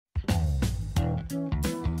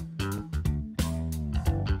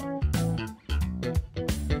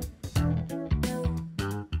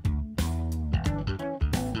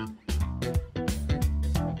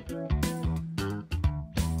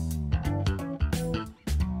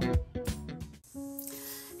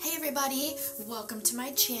everybody, welcome to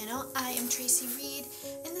my channel. I am Tracie Reed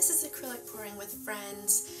and this is Acrylic Pouring with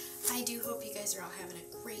Friends. I do hope you guys are all having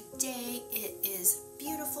a great day. It is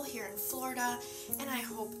beautiful here in Florida and I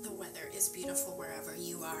hope the weather is beautiful wherever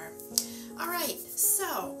you are. Alright,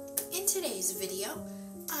 so in today's video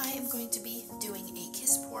I am going to be doing a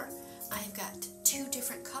kiss pour. I've got two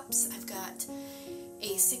different cups. I've got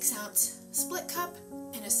a 6-ounce split cup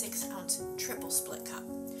and a 6-ounce triple split cup.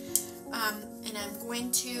 And I'm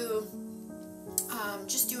going to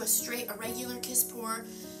just do a regular kiss pour,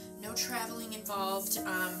 no traveling involved.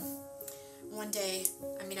 One day,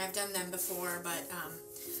 I mean I've done them before, but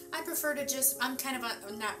I prefer to just, I'm kind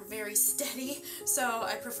of not very steady, so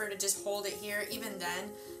I prefer to just hold it here. Even then,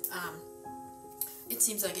 it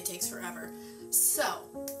seems like it takes forever. So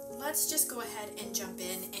let's just go ahead and jump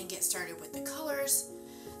in and get started with the colors.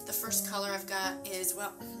 The first color I've got is,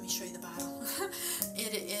 well, let me show you the bottle.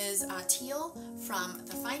 It is Teal from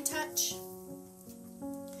the Fine Touch.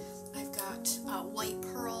 I've got White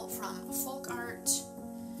Pearl from FolkArt.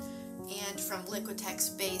 And from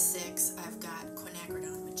Liquitex Basics, I've got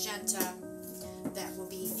Quinacridone Magenta. That will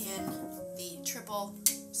be in the triple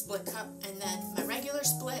split cup. And then my regular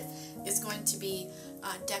split is going to be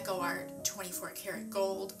DecoArt 24 karat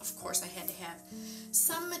gold. Of course, I had to have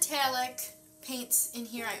some metallic paints in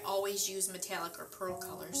here. I always use metallic or pearl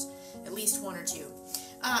colors, at least one or two.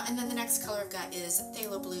 And then the next color I've got is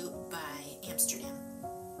Phthalo Blue by Amsterdam.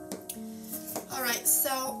 Alright,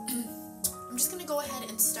 so I'm just going to go ahead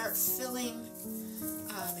and start filling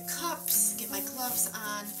the cups, get my gloves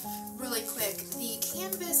on really quick. The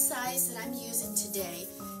canvas size that I'm using today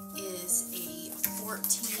is a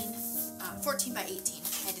 14 by 18.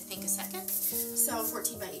 I had to think a second. So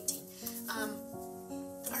 14 by 18.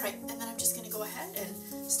 Alright, and then I'm just going to go ahead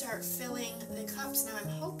and start filling the cups. Now I'm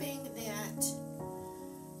hoping that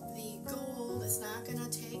the gold is not going to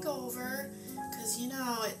take over, because you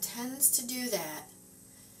know it tends to do that.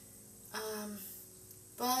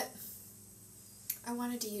 But I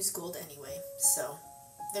wanted to use gold anyway, so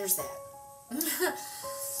there's that.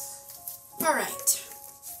 Alright,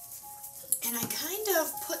 and I kind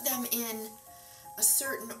of put them in a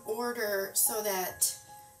certain order so that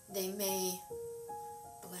they may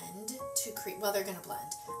blend to create, well, they're going to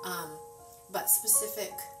blend, but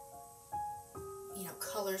specific, you know,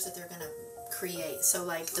 colors that they're going to create. So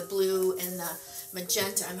like the blue and the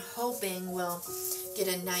magenta, I'm hoping will get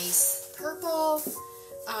a nice purple.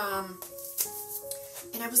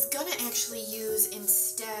 And I was going to actually use,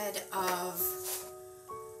 instead of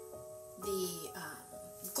the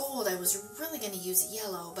gold, I was really going to use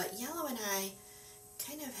yellow, but yellow and I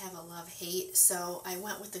kind of have a love-hate, so I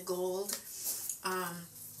went with the gold.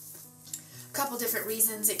 A couple different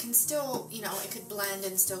reasons. It can still, you know, it could blend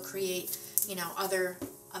and still create, you know, other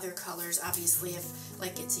colors. Obviously, if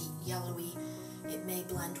like it's a yellowy, it may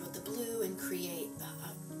blend with the blue and create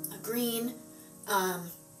a green.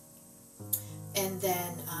 And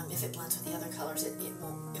then if it blends with the other colors, it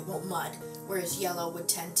won't mud. Whereas yellow would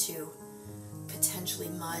tend to potentially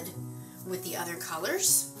mud with the other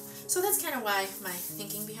colors. So that's kind of why my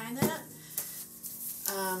thinking behind that.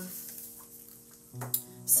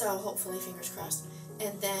 So hopefully, fingers crossed.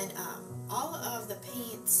 And then all of the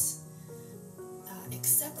paints,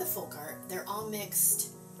 except the FolkArt, they're all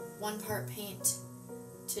mixed 1 part paint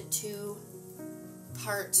to 2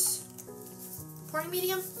 parts pouring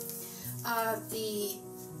medium. The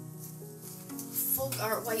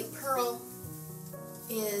FolkArt White Pearl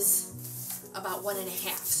is about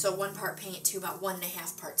 1.5, so 1 part paint to about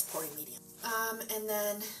 1.5 parts pouring medium. And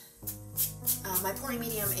then my pouring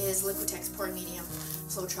medium is Liquitex pouring medium,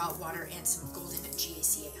 Floetrol water, and some golden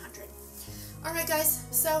GAC 800. Alright guys,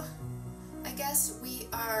 so I guess we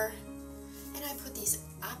are, and I put these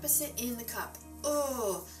opposite in the cup.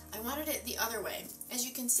 Oh, I wanted it the other way. As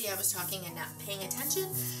you can see, I was talking and not paying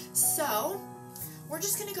attention, so we're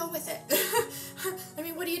just going to go with it. I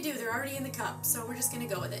mean, what do you do? They're already in the cup, so we're just going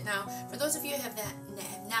to go with it. Now, for those of you who have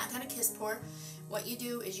not done a kiss pour, what you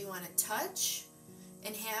do is you want to touch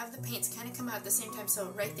and have the paints kind of come out at the same time,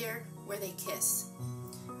 so right there where they kiss.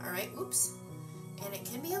 Alright, oops. And it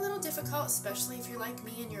can be a little difficult, especially if you're like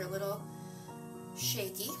me and you're a little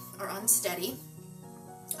shaky or unsteady.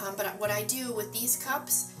 But what I do with these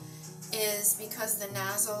cups is, because the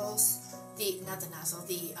nozzles, the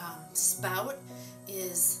spout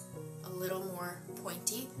is a little more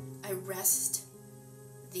pointy, I rest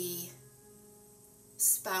the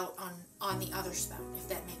spout on the other spout, if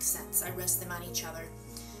that makes sense. I rest them on each other,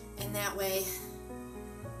 and that way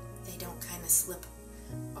they don't kind of slip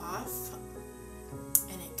off,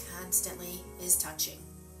 and it constantly is touching.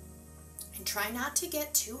 And try not to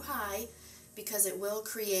get too high, because it will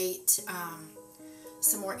create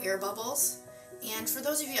some more air bubbles. And for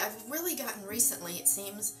those of you, I've really gotten recently, it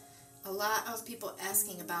seems, a lot of people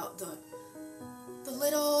asking about the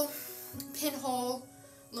little pinhole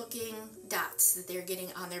looking dots that they're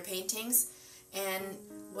getting on their paintings. And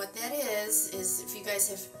what that is if you guys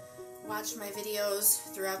have watched my videos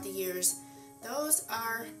throughout the years, those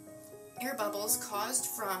are air bubbles caused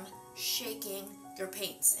from shaking your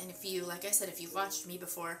paints. And if you, like I said, if you've watched me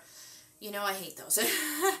before, you know I hate those.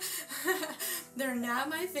 They're not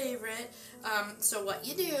my favorite. So what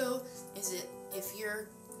you do is if you're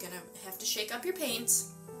going to have to shake up your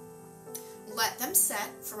paints, let them set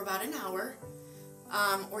for about an hour.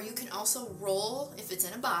 Or you can also roll, if it's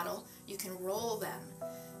in a bottle, you can roll them.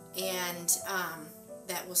 And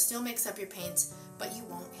that will still mix up your paints, but you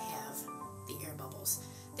won't have the air bubbles.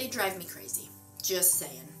 They drive me crazy, just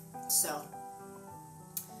saying. So,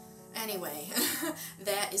 anyway,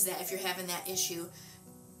 that is that. If you're having that issue,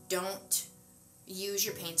 don't use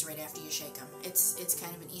your paints right after you shake them. It's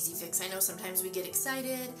kind of an easy fix. I know sometimes we get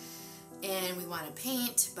excited and we want to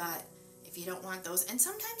paint, but if you don't want those, and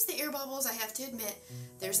sometimes the air bubbles, I have to admit,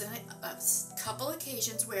 there's a couple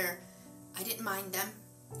occasions where I didn't mind them.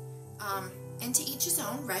 And to each his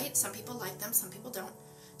own, right? Some people like them, some people don't.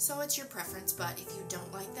 So it's your preference, but if you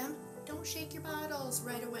don't like them, don't shake your bottles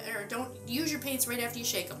right away, or don't use your paints right after you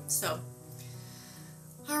shake them. So,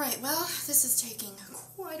 alright, well, this is taking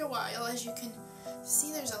quite a while. As you can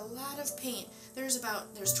see, there's a lot of paint. There's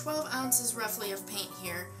 12 ounces roughly of paint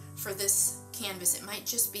here for this canvas. It might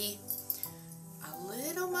just be a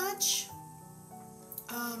little much.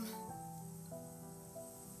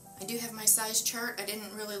 I do have my size chart I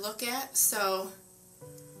didn't really look at, so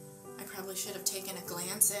I probably should have taken a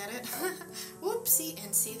glance at it. Whoopsie,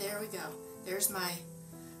 and see, there we go. There's my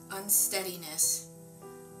unsteadiness.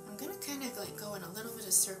 I'm going to kind of like go in a little bit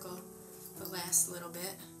of circle the last little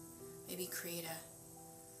bit. Maybe create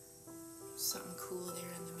something cool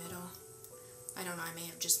there in the middle. I don't know, I may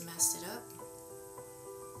have just messed it up,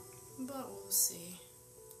 but we'll see.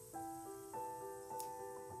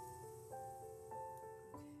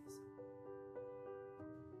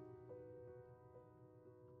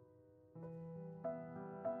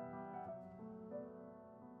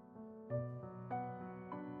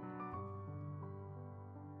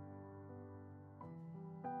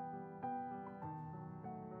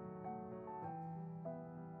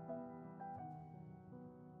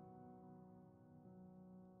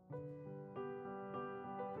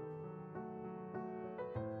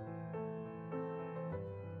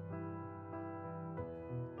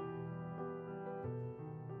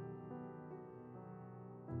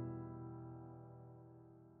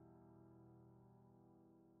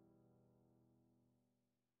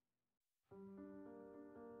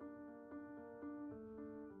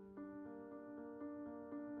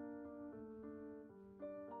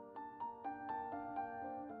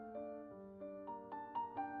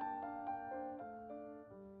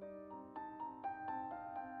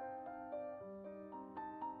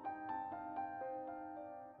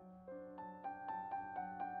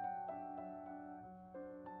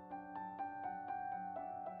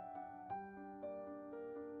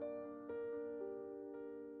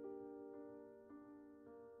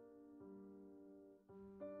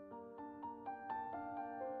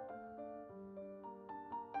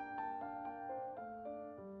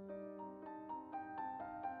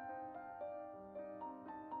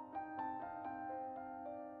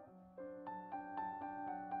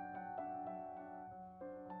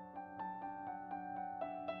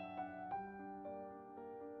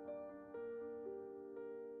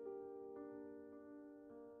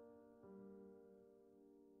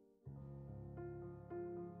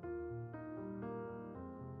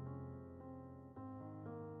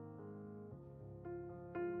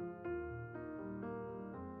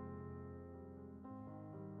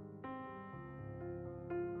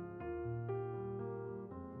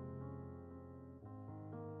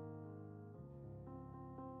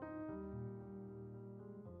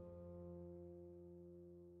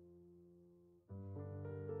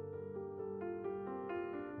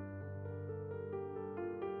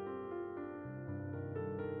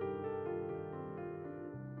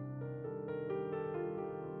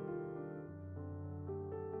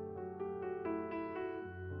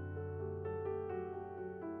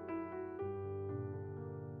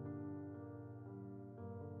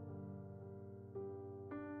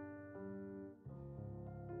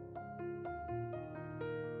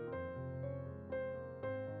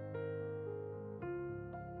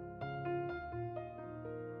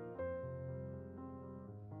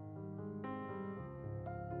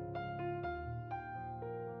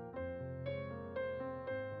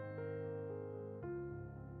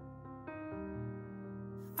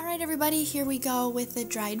 Alright everybody, here we go with the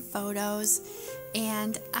dried photos,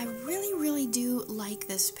 and I really do like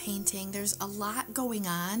this painting. There's a lot going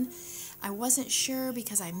on. I wasn't sure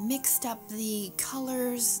because I mixed up the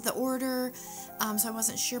colors, the order, so I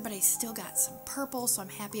wasn't sure, but I still got some purple, so I'm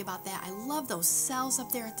happy about that. I love those cells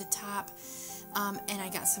up there at the top, and I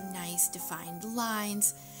got some nice defined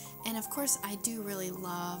lines. And of course, I do really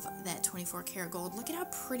love that 24 karat gold. Look at how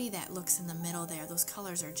pretty that looks in the middle there. Those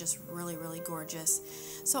colors are just really gorgeous.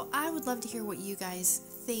 So I would love to hear what you guys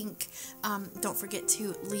think. Don't forget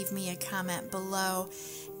to leave me a comment below.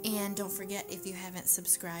 And don't forget, if you haven't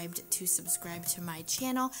subscribed, to subscribe to my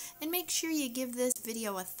channel. And make sure you give this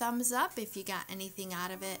video a thumbs up if you got anything out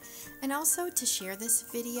of it. And also to share this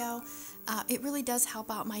video. It really does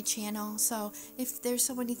help out my channel. So if there's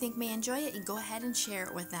someone you think may enjoy it, you go ahead and share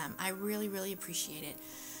it with them. I really appreciate it.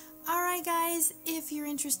 Alright guys, if you're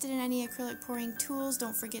interested in any acrylic pouring tools,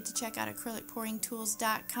 don't forget to check out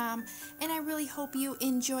acrylicpouringtools.com. And I really hope you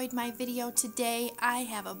enjoyed my video today. I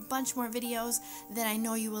have a bunch more videos that I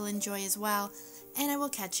know you will enjoy as well. And I will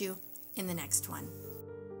catch you in the next one.